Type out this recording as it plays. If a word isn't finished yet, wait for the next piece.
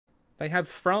They have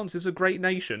France is a great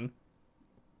nation.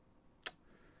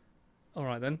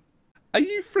 Alright then. Are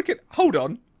you freaking... Hold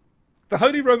on. The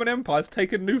Holy Roman Empire's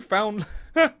taken Newfoundland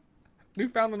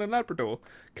and Labrador.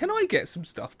 Can I get some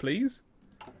stuff, please?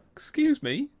 Excuse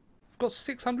me? I've got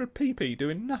 600 PP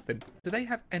doing nothing. Do they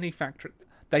have any factories?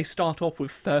 They start off with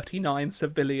 39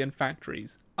 civilian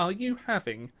factories. Are you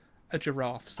having a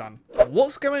giraffe, son?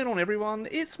 What's going on, everyone?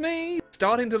 It's me,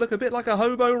 starting to look a bit like a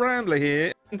hobo Rambler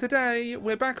here. And today,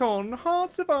 we're back on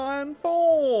Hearts of Iron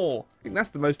 4. I think that's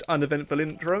the most uneventful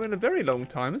intro in a very long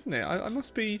time, isn't it? I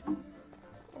must be...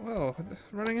 Well,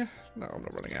 running... No, I'm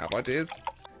not running out of ideas.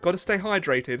 Got to stay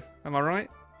hydrated, am I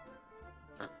right?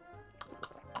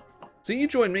 So you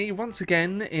join me once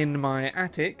again in my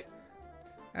attic.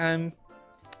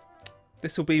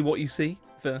 This will be what you see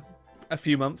for a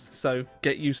few months, so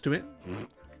get used to it.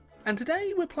 And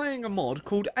today we're playing a mod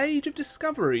called Age of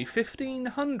Discovery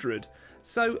 1500.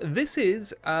 So this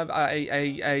is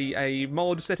a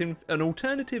mod set in an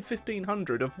alternative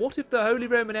 1500 of what if the Holy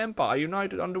Roman Empire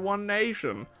united under one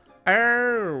nation?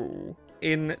 Oh,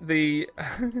 in the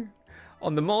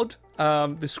on the mod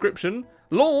description,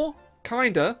 lore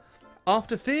kinda.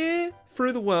 After fear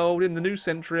through the world in the new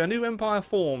century, a new empire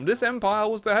formed. This empire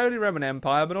was the Holy Roman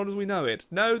Empire, but not as we know it.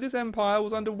 No, this empire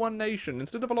was under one nation.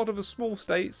 Instead of a lot of small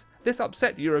states, this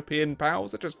upset European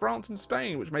powers such as France and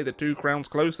Spain, which made the two crowns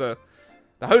closer.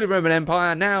 The Holy Roman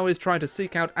Empire now is trying to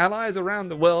seek out allies around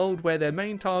the world, where their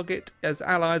main target as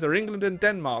allies are England and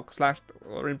Denmark,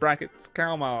 or in brackets,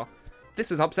 Kalmar. This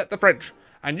has upset the French,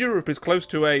 and Europe is close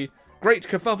to a great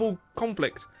kerfuffle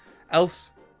conflict.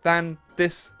 Else than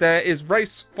this, there is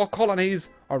race for colonies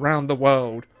around the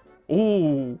world.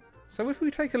 Ooh. So if we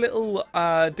take a little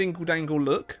dingle-dangle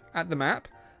look at the map,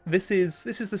 this is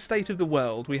the state of the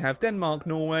world. We have Denmark,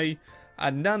 Norway,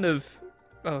 and none of...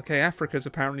 Okay, Africa's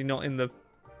apparently not in the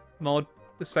mod.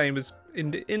 The same as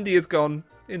India's gone.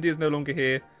 India's no longer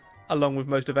here, along with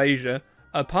most of Asia.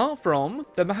 Apart from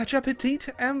the Mahajapahit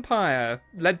Empire,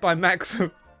 led by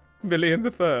Maximilian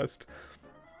I.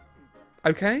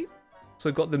 Okay. So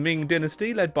we've got the Ming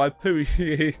Dynasty, led by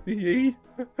Puyi.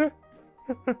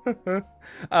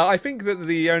 I think that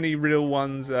the only real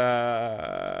ones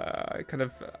kind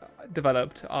of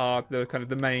developed are the kind of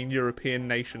the main European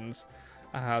nations,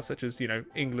 such as, you know,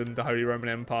 England, the Holy Roman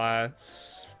Empire,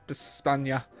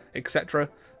 Spain, etc.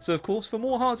 So of course, for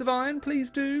more Hearts of Iron, please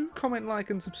do comment,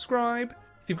 like, and subscribe.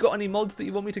 If you've got any mods that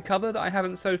you want me to cover that I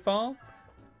haven't so far,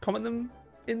 comment them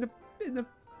in the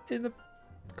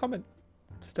comment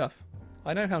stuff.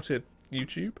 I know how to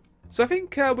YouTube. So I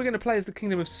think we're going to play as the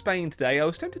Kingdom of Spain today. I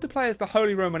was tempted to play as the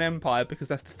Holy Roman Empire because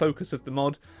that's the focus of the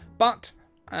mod, but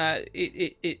I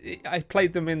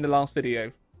played them in the last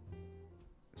video.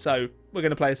 So we're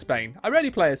going to play as Spain. I rarely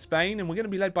play as Spain, and we're going to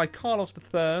be led by Carlos the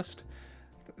First.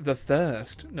 The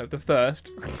First? No, the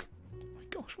First. Oh my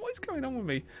gosh, what is going on with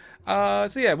me?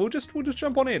 So yeah, we'll just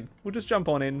jump on in. We'll just jump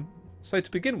on in. So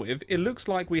to begin with, it looks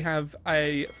like we have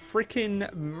a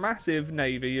freaking massive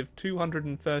navy of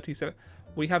 237.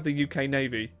 We have the UK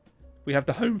Navy. We have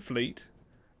the Home Fleet.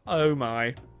 Oh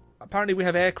my. Apparently we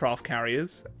have aircraft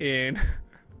carriers in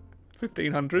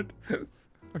 1500.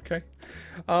 Okay.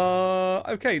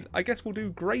 Okay, I guess we'll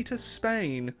do Greater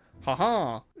Spain.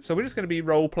 Haha. So we're just going to be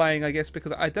role-playing, I guess,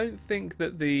 because I don't think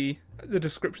that the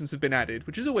descriptions have been added,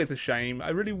 which is always a shame. I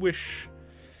really wish...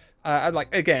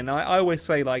 like, again, I always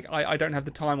say, like, I don't have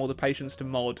the time or the patience to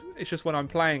mod. It's just when I'm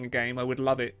playing a game, I would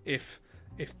love it if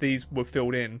these were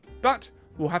filled in. But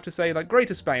we'll have to say, like,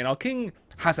 Greater Spain. Our king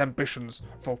has ambitions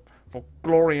for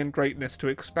glory and greatness to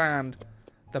expand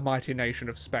the mighty nation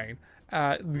of Spain.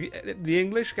 The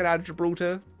English, get out of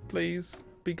Gibraltar, please.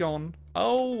 Be gone.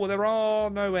 Oh, well, there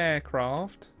are no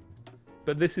aircraft.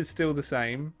 But this is still the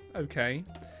same. Okay.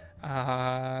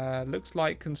 Looks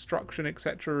like construction,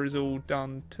 etc. is all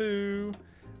done too.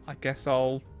 I guess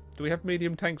Do we have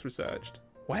medium tanks researched?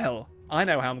 Well, I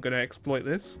know how I'm going to exploit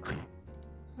this.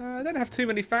 I don't have too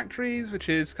many factories, which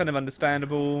is kind of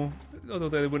understandable. Although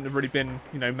there wouldn't have really been,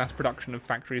 you know, mass production of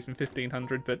factories in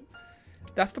 1500. But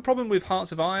that's the problem with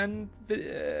Hearts of Iron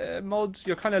mods.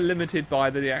 You're kind of limited by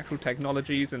the actual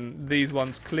technologies, and these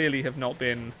ones clearly have not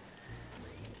been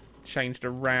changed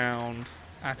around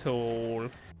at all.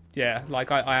 Yeah,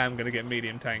 like I am going to get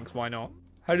medium tanks, why not?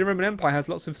 Holy Roman Empire has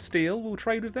lots of steel, we'll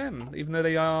trade with them, even though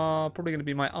they are probably going to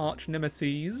be my arch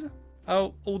nemesis.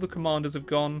 Oh, all the commanders have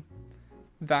gone.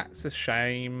 That's a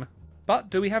shame. But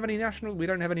do we have any national... We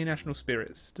don't have any national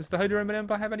spirits. Does the Holy Roman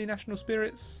Empire have any national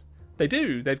spirits? They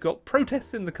do. They've got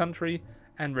protests in the country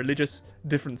and religious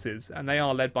differences, and they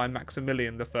are led by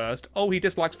Maximilian I. Oh, he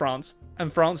dislikes France.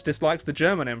 And France dislikes the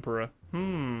German Emperor.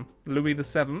 Louis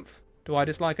VII. Do I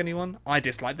dislike anyone? I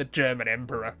dislike the German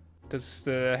Emperor. Does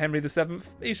Henry VII?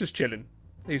 He's just chilling.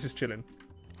 He's just chilling.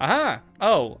 Aha!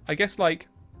 Oh, I guess, like,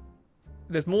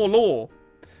 there's more law.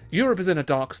 Europe is in a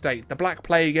dark state. The Black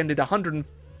Plague ended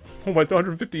almost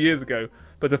 150 years ago,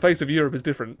 but the face of Europe is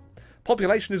different.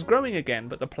 Population is growing again,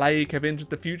 but the plague have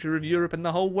injured the future of Europe and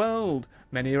the whole world.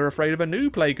 Many are afraid of a new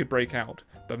plague could break out,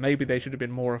 but maybe they should have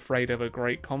been more afraid of a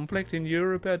great conflict in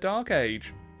Europe at a dark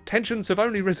age. Tensions have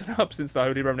only risen up since the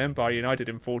Holy Roman Empire united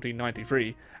in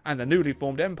 1493, and the newly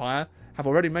formed empire have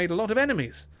already made a lot of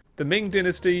enemies. The Ming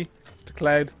dynasty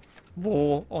declared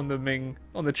war on the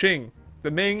Qing.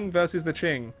 The Ming versus the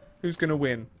Qing. Who's gonna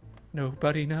win?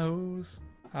 Nobody knows.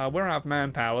 We're out of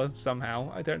manpower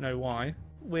somehow. I don't know why.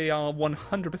 We are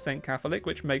 100% Catholic,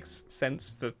 which makes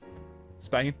sense for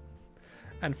Spain.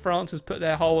 And France has put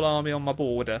their whole army on my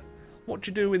border. What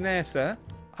you doing there, sir?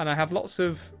 And I have lots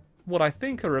of what I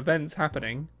think are events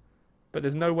happening, but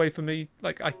there's no way for me.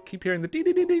 Like, I keep hearing the ding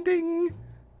ding ding ding ding,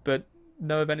 but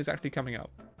no event is actually coming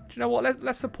up. Do you know what?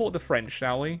 Let's support the French,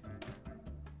 shall we?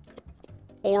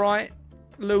 All right,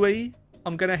 Louis,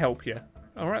 I'm gonna help you.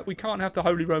 All right, we can't have the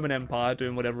Holy Roman Empire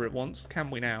doing whatever it wants,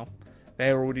 can we now?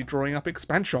 They're already drawing up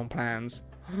expansion plans.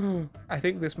 I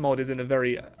think this mod is in a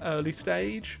very early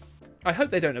stage. I hope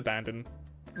they don't abandon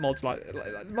mods like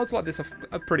this.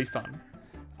 Are pretty fun.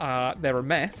 They're a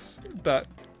mess, but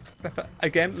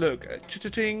again, look,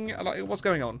 cha-cha-ching, like, what's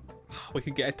going on? We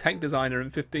could get a tank designer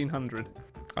in 1500.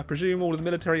 I presume all of the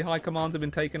military high commands have been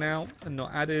taken out and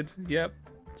not added. Yep.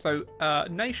 So,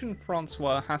 Nation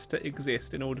Francois has to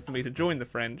exist in order for me to join the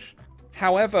French.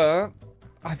 However,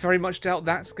 I very much doubt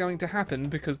that's going to happen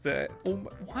because they're...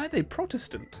 Why are they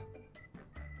Protestant?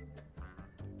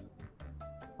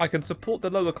 I can support the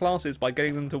lower classes by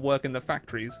getting them to work in the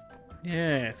factories.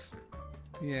 Yes.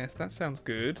 Yes, that sounds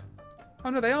good.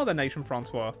 Oh no, they are the Nation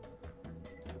Francois.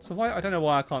 So why... I don't know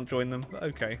why I can't join them, but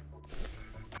okay.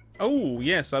 Oh,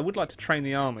 yes, I would like to train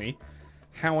the army.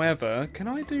 However, can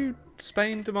I do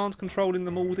Spain demands control in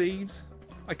the Maldives?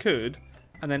 I could.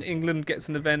 And then England gets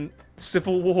an event,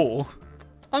 Civil War.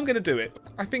 I'm going to do it.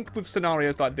 I think with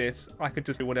scenarios like this, I could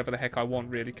just do whatever the heck I want,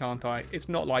 really, can't I? It's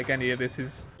not like any of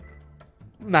this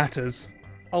matters.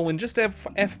 Oh, and just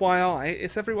FYI,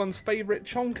 it's everyone's favourite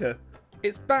chonker.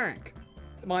 It's back.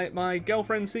 My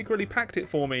girlfriend secretly packed it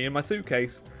for me in my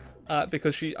suitcase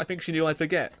because I think she knew I'd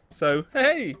forget. So,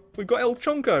 hey, we've got El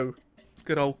Chonko.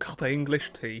 Good old copper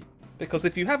English tea. Because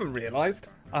if you haven't realised,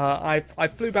 I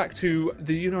flew back to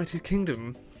the United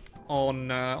Kingdom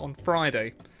on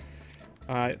Friday.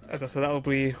 So that'll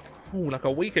be like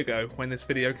a week ago when this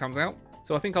video comes out.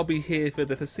 So I think I'll be here for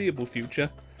the foreseeable future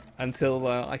until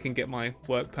I can get my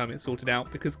work permit sorted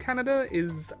out, because Canada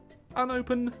is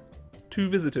unopen to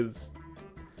visitors.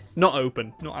 Not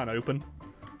open, not unopen.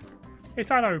 It's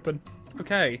unopen.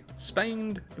 Okay,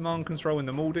 Spain demand control in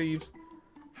the Maldives.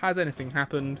 Has anything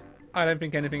happened? I don't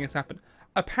think anything has happened.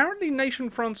 Apparently Nation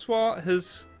Francois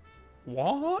has...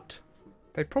 What?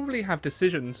 They probably have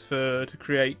decisions to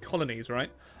create colonies,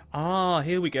 right? Ah,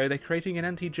 here we go. They're creating an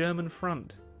anti-German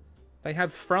front. They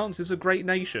have France is a great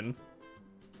nation.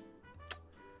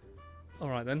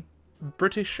 Alright then.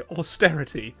 British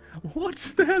austerity. What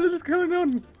the hell is going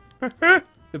on?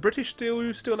 The British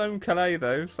still own Calais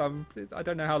though, so I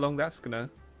don't know how long that's gonna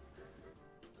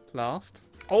last.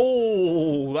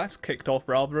 Oh, that's kicked off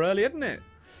rather early, isn't it?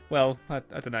 Well, I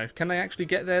don't know. Can they actually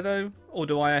get there though? Or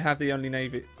do I have the only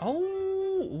navy?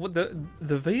 Oh, what, the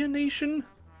Viennesian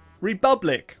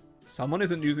Republic. Someone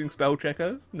isn't using spell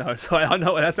checker? No, sorry, I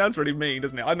know that sounds really mean,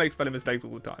 doesn't it? I make spelling mistakes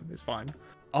all the time. It's fine.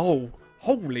 Oh,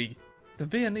 holy. The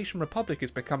Viennesian Republic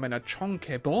is becoming a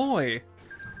chonky boy.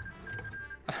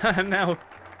 And now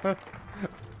the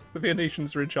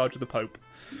Viennesians are in charge of the Pope.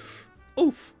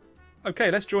 Oof. Okay,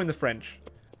 let's join the French.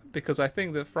 Because I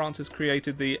think that France has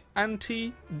created the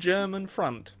anti-German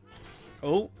front.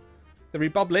 Oh, the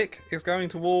Republic is going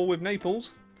to war with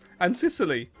Naples and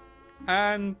Sicily.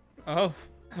 And, oh,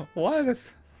 why are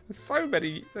there's so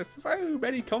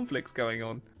many conflicts going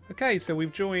on. Okay, so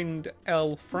we've joined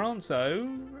El Franco,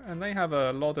 and they have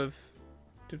a lot of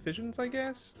divisions, I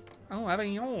guess. Oh,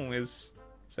 Avignon is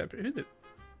separate. Who's it?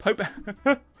 Pope.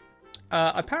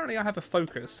 Apparently I have a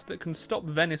focus that can stop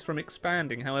Venice from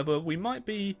expanding. However, we might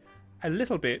be a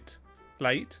little bit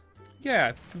late.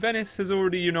 Yeah, Venice has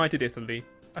already united Italy.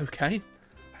 Okay.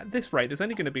 At this rate, there's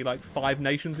only going to be like 5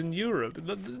 nations in Europe.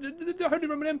 The Holy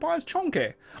Roman Empire's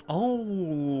chonky.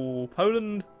 Oh,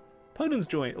 Poland's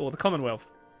joined, or the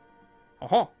Commonwealth.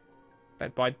 Aha.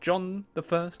 Led by John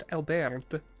I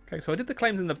Albert. Okay, so I did the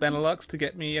claims in the Benelux to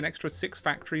get me an extra 6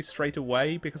 factories straight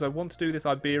away because I want to do this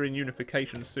Iberian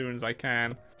unification as soon as I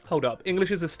can. Hold up,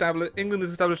 England is established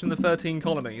in the 13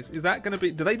 colonies. Is that going to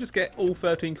be... Do they just get all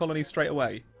 13 colonies straight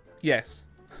away? Yes.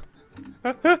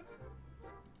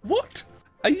 What?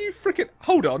 Are you freaking...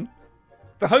 Hold on.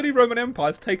 The Holy Roman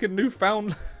Empire's taken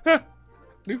Newfoundland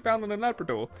and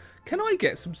Labrador. Can I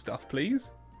get some stuff,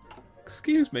 please?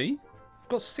 Excuse me? I've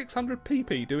got 600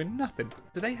 PP doing nothing.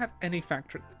 Do they have any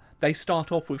factory? They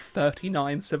start off with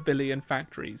 39 civilian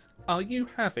factories. Are you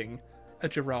having a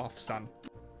giraffe, son?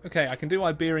 Okay, I can do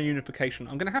Iberian unification.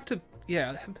 I'm going to have to...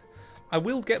 Yeah, I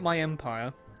will get my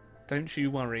empire. Don't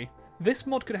you worry. This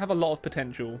mod could have a lot of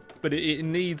potential, but it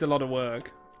needs a lot of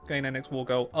work. Gain our next war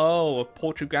goal. Oh,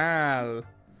 Portugal.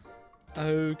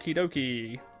 Okie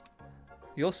dokie.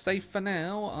 You're safe for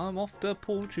now. I'm off to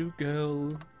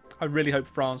Portugal. I really hope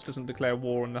France doesn't declare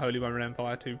war on the Holy Roman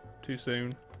Empire too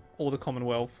soon. Or the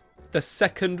Commonwealth. The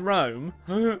Second Rome?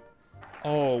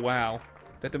 Oh, wow.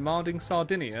 They're demanding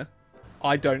Sardinia?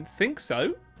 I don't think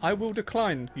so. I will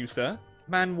decline you, sir.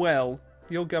 Manuel,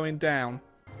 you're going down.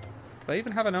 Do they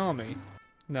even have an army?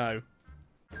 No.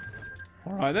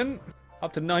 Alright then.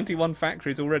 Up to 91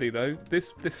 factories already, though.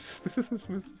 This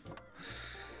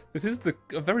is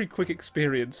a very quick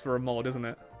experience for a mod, isn't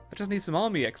it? I just need some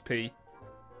army XP.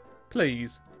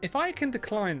 Please. If I can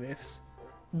decline this,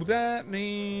 will that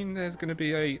mean there's going to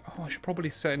be a... Oh, I should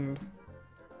probably send...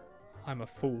 I'm a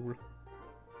fool.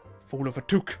 Fool of a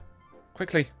took.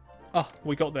 Quickly. Ah,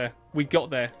 we got there. We got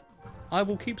there. I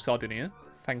will keep Sardinia.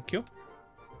 Thank you.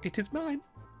 It is mine.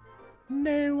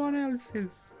 No one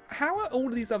else's. How are all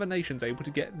of these other nations able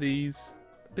to get these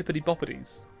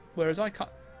bippity-boppities? Whereas I can't...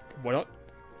 What?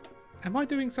 Am I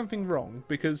doing something wrong?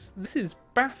 Because this is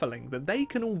baffling that they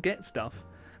can all get stuff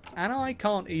and I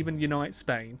can't even unite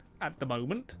Spain at the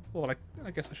moment. Well,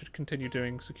 I guess I should continue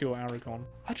doing Secure Aragon.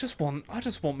 I just want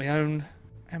my own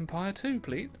empire too,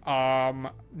 please.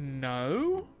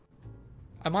 No?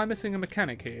 Am I missing a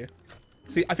mechanic here?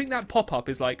 See, I think that pop-up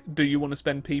is like, do you want to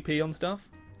spend PP on stuff?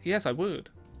 Yes, I would.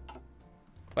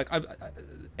 Like,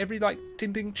 every, like,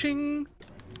 ding ding ching.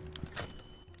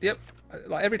 Yep.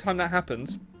 Like, every time that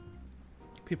happens,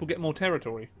 people get more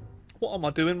territory. What am I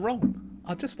doing wrong?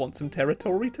 I just want some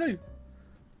territory too.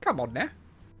 Come on now.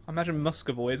 I imagine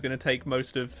Muscovy is going to take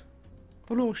most of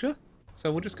Valonia.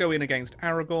 So we'll just go in against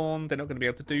Aragon. They're not going to be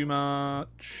able to do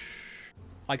much.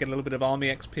 I get a little bit of army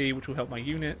XP, which will help my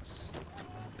units.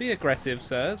 Be aggressive,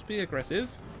 sirs. Be aggressive.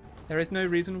 There is no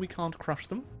reason we can't crush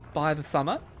them by the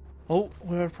summer. Oh,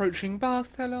 we're approaching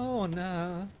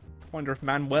Barcelona. Wonder if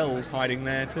Manuel's hiding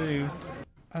there too.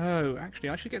 Oh, actually,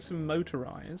 I should get some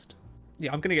motorized.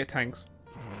 Yeah, I'm going to get tanks.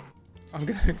 I'm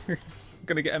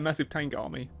gonna get a massive tank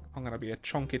army. I'm going to be a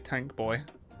chonky tank boy.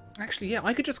 Actually, yeah,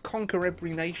 I could just conquer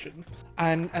every nation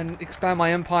and expand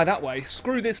my empire that way.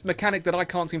 Screw this mechanic that I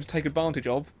can't seem to take advantage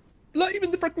of. Look, even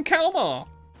the freaking Kalmar!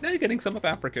 Now you're getting some of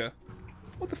Africa.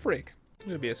 What the frick? I'm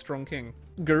going to be a strong king.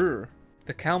 Grr.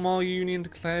 The Kalmar Union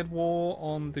declared war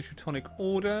on the Teutonic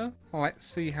Order. Let's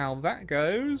see how that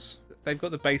goes. They've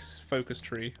got the base focus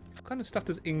tree. What kind of stuff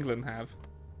does England have?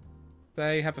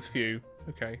 They have a few.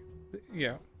 Okay.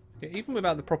 Yeah. Even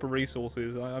without the proper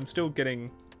resources, I'm still getting...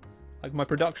 Like, my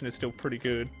production is still pretty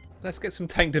good. Let's get some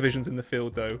tank divisions in the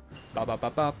field, though. Ba ba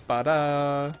ba ba ba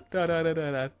da da da da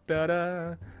da da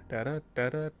da da da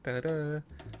da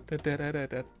da da da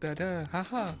da da da.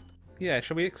 Haha. Yeah,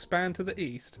 shall we expand to the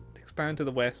east? Expand to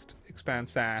the west. Expand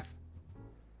south.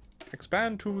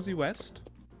 Expand to the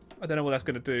west. I don't know what that's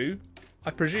going to do.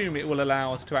 I presume it will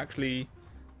allow us to actually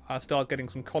start getting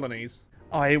some colonies.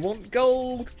 I want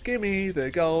gold. Gimme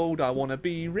the gold. I want to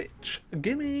be rich.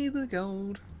 Gimme the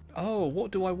gold. Oh,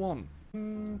 what do I want?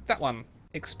 That one.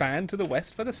 Expand to the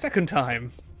west for the second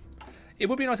time. It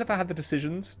would be nice if I had the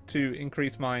decisions to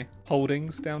increase my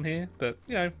holdings down here, but,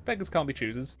 you know, beggars can't be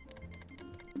choosers.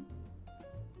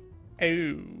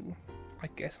 Oh, I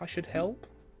guess I should help.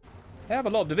 They have a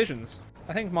lot of divisions.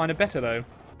 I think mine are better, though,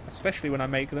 especially when I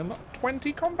make them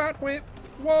 20 combat whip.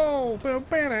 Whoa!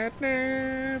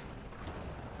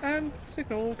 And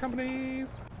signal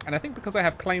companies. And I think because I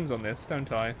have claims on this,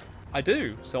 don't I? I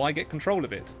do, so I get control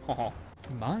of it. Haha.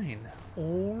 Mine.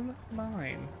 All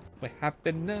mine. We're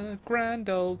having a grand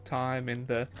old time in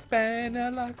the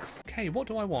Benelux. Okay, what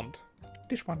do I want?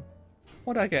 This one.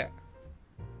 What do I get?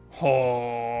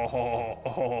 Oh,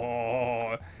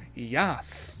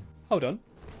 yes. Hold on.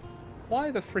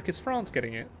 Why the frick is France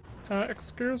getting it?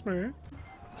 Excuse me.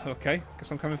 Okay,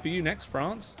 guess I'm coming for you next,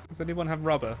 France. Does anyone have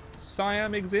rubber?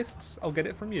 Siam exists. I'll get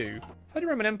it from you. Holy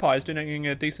Roman Empire is doing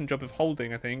a decent job of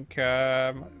holding, I think.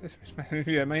 Yeah,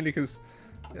 mainly because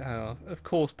Of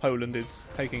course Poland is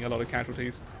taking a lot of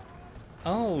casualties.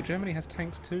 Oh, Germany has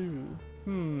tanks too.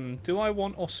 Do I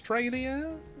want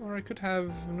Australia? Or I could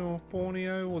have North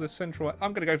Borneo or the Central...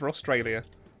 I'm going to go for Australia.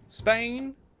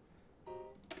 Spain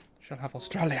shall have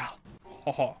Australia.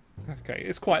 Haha. Okay,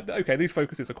 it's quite... Okay, these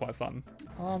focuses are quite fun.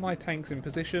 Are my tanks in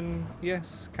position?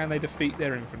 Yes. Can they defeat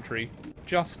their infantry?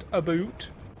 Just a boot.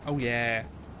 Oh, yeah.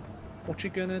 What you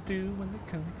gonna do when they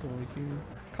come for you?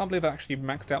 Can't believe I actually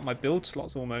maxed out my build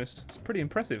slots almost. It's pretty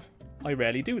impressive. I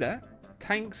rarely do that.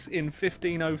 Tanks in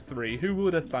 1503. Who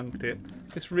would have thunked it?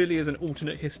 This really is an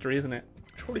alternate history, isn't it?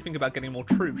 I should probably think about getting more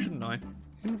troops, shouldn't I?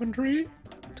 Infantry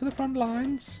to the front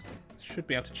lines. Should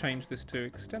be able to change this to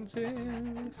extensive.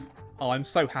 Oh, I'm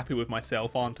so happy with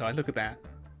myself, aren't I? Look at that.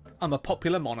 I'm a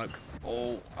popular monarch.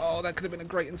 Oh, that could have been a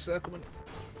great encirclement.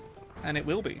 And it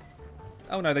will be.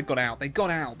 Oh no, they got out. They got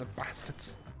out, the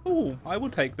bastards. Oh, I will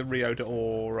take the Rio de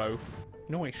Oro.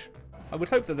 Noish. I would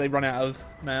hope that they run out of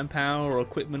manpower or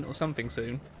equipment or something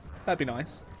soon. That'd be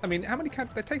nice. I mean, how many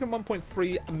they've taken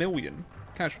 1.3 million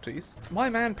casualties. My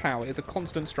manpower is a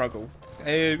constant struggle.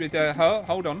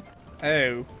 Hold on.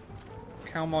 Oh.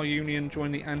 Kalmar Union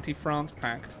joined the anti-France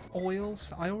pact.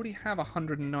 Oils? I already have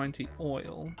 190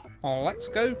 oil. Oh, let's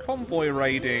go convoy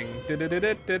raiding.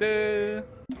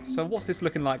 So what's this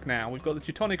looking like now? We've got the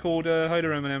Teutonic Order, Holy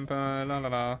Roman Empire, la la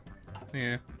la.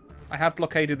 Yeah. I have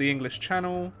blockaded the English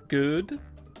Channel. Good.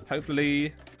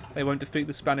 Hopefully they won't defeat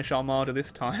the Spanish Armada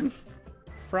this time.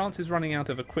 France is running out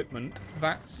of equipment.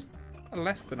 That's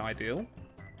less than ideal.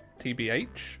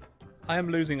 TBH. I am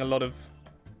losing a lot of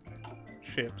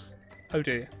ships. Oh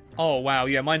dear. Oh wow,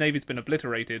 yeah, my navy's been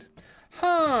obliterated.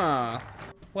 Huh.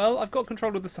 Well, I've got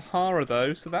control of the Sahara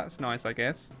though, so that's nice, I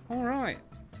guess. Alright.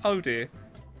 Oh dear.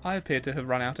 I appear to have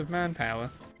run out of manpower.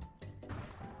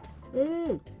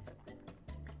 Ooh.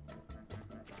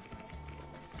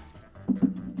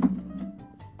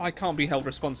 I can't be held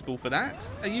responsible for that.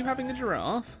 Are you having a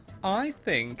giraffe? I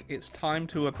think it's time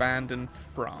to abandon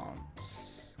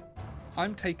France.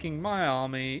 I'm taking my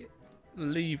army,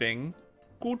 leaving.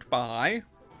 Goodbye.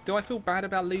 Do I feel bad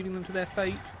about leaving them to their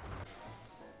fate?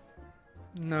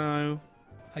 No.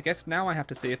 I guess now I have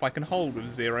to see if I can hold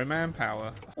with 0 manpower.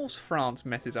 Of course France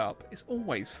messes up. It's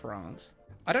always France.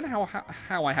 I don't know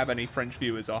how I have any French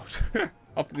viewers after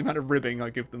the amount of ribbing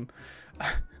I give them.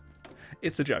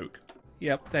 It's a joke.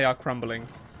 Yep, they are crumbling.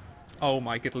 Oh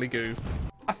my giddly goo.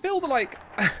 I feel like...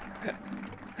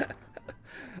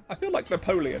 I feel like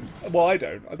Napoleon. Well, I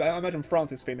don't. I imagine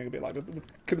France is feeling a bit like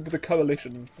the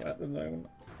coalition at the moment.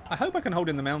 I hope I can hold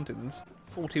in the mountains.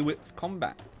 40 width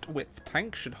combat width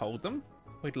tanks should hold them.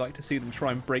 We'd like to see them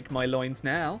try and break my lines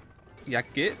now.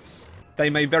 Yakits. They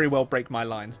may very well break my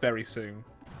lines very soon.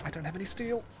 I don't have any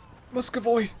steel.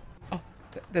 Muscovy. Oh,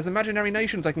 there's imaginary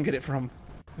nations I can get it from.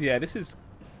 Yeah, this is...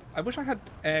 I wish I had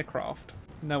aircraft.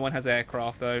 No one has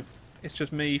aircraft though. It's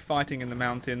just me fighting in the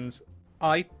mountains.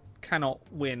 I cannot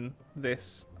win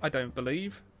this, I don't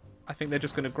believe. I think they're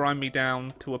just going to grind me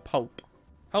down to a pulp.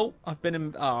 Oh, I've been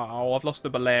in... Oh, I've lost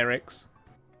the Balearics.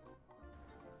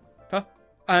 Huh?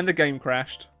 And the game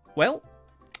crashed. Well,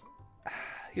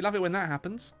 you love it when that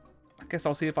happens. I guess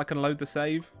I'll see if I can load the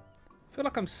save. I feel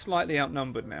like I'm slightly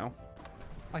outnumbered now.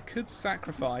 I could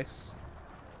sacrifice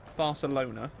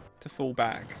Barcelona to fall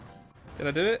back. Did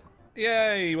I do it?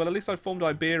 Yay! Well, at least I formed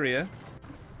Iberia.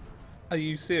 Are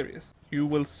you serious? You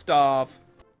will starve.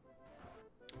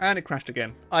 And it crashed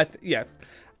again. Yeah.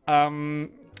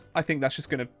 I think that's just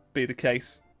going to be the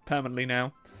case permanently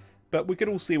now. But we could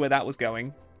all see where that was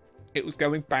going. It was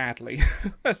going badly.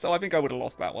 So I think I would have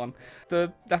lost that one.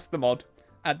 That's the mod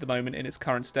at the moment in its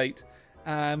current state.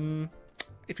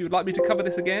 If you would like me to cover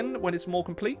this again when it's more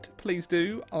complete, please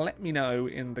do let me know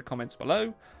in the comments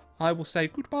below. I will say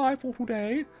goodbye for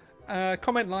today.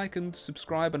 Comment, like, and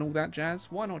subscribe and all that jazz.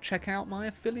 Why not check out my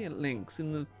affiliate links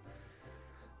in the...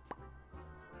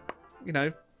 You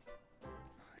know,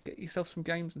 get yourself some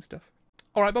games and stuff.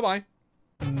 Alright, bye-bye.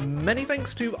 Many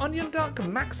thanks to Onion Duck,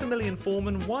 Maximilian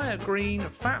Foreman, Wyatt Green,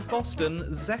 Fat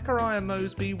Boston, Zechariah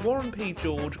Mosby, Warren P.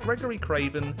 George, Gregory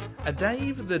Craven,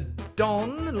 Dave the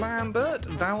Don, Lambert,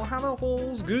 Valhalla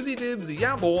Halls, Goozy Dibs,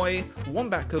 Ya Boy,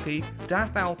 Wombat Cookie, Da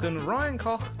Falcon, Ryan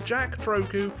Koch, Jack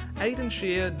Troku, Aidan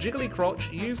Shear, Jiggly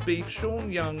Crotch, Used Beef,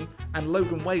 Sean Young, and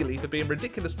Logan Whaley for being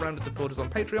ridiculous round of supporters on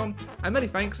Patreon, and many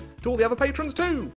thanks to all the other patrons too!